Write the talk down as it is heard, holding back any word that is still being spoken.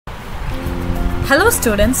Hello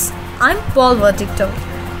students, I'm Paul Verdicto.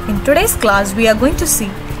 In today's class we are going to see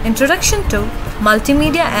Introduction to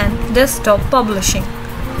Multimedia and Desktop Publishing.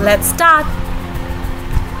 Let's start!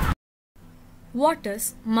 What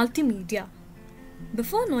is multimedia?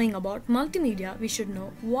 Before knowing about multimedia, we should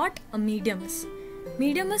know what a medium is.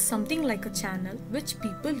 Medium is something like a channel which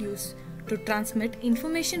people use to transmit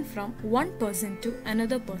information from one person to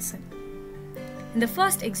another person. In the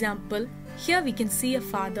first example, here we can see a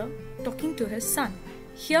father talking to his son.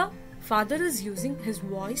 Here, father is using his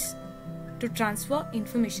voice to transfer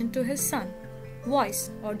information to his son. Voice,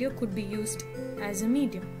 audio could be used as a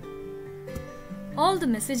medium. All the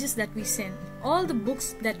messages that we send, all the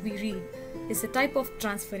books that we read is a type of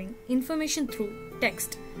transferring information through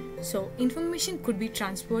text. So, information could be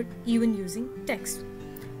transferred even using text.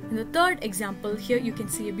 In the third example, here you can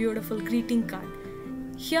see a beautiful greeting card.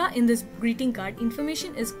 Here in this greeting card,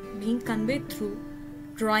 information is being conveyed through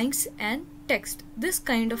drawings and text. This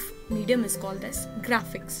kind of medium is called as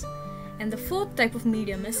graphics. And the fourth type of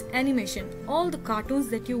medium is animation. All the cartoons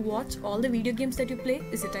that you watch, all the video games that you play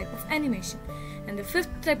is a type of animation. And the fifth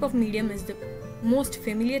type of medium is the most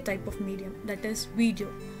familiar type of medium, that is video.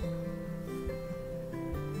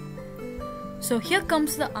 So here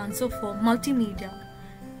comes the answer for multimedia.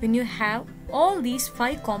 When you have all these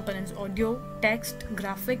 5 components, audio, text,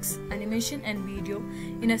 graphics, animation and video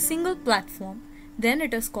in a single platform, then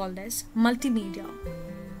it is called as multimedia.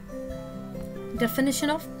 Definition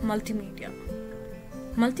of multimedia.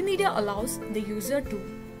 Multimedia allows the user to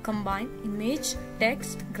combine image,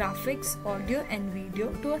 text, graphics, audio and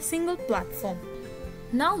video to a single platform.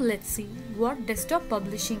 Now let's see what desktop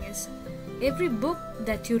publishing is. Every book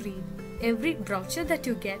that you read, every brochure that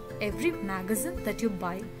you get, every magazine that you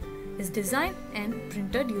buy is designed and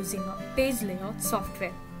printed using a page layout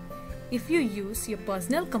software. If you use your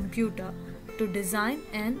personal computer to design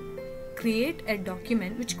and create a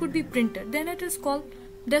document which could be printed, then it is called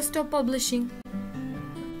desktop publishing.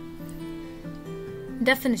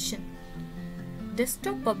 Definition.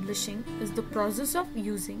 Desktop publishing is the process of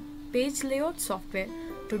using page layout software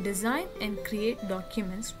to design and create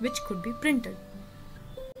documents which could be printed.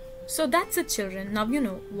 So that's it children, now you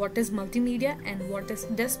know what is multimedia and what is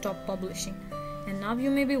desktop publishing. And now you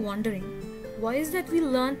may be wondering, why is that we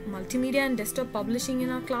learn multimedia and desktop publishing in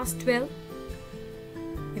our class 12?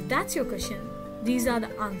 If that's your question, these are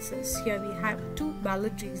the answers. Here we have 2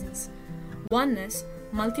 valid reasons. One is,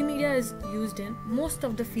 multimedia is used in most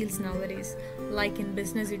of the fields nowadays. Like in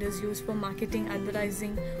business it is used for marketing,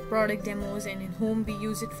 advertising, product demos, and in home we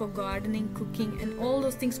use it for gardening, cooking, and all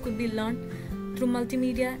those things could be learned through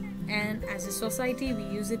multimedia. And as a society we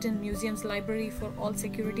use it in museums, library for all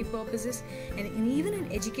security purposes, and even in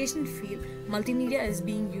education field multimedia is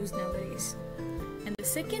being used nowadays. And the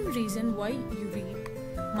second reason why you read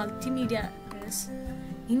multimedia is,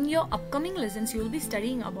 in your upcoming lessons you will be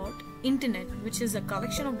studying about internet, which is a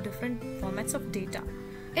collection of different formats of data.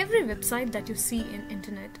 Every website that you see in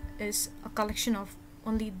internet is a collection of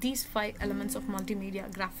only these 5 elements of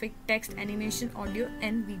multimedia: graphic, text, animation, audio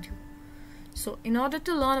and video. So in order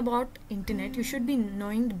to learn about internet, you should be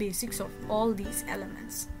knowing the basics of all these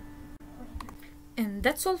elements. And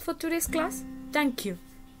that's all for today's class. Thank you.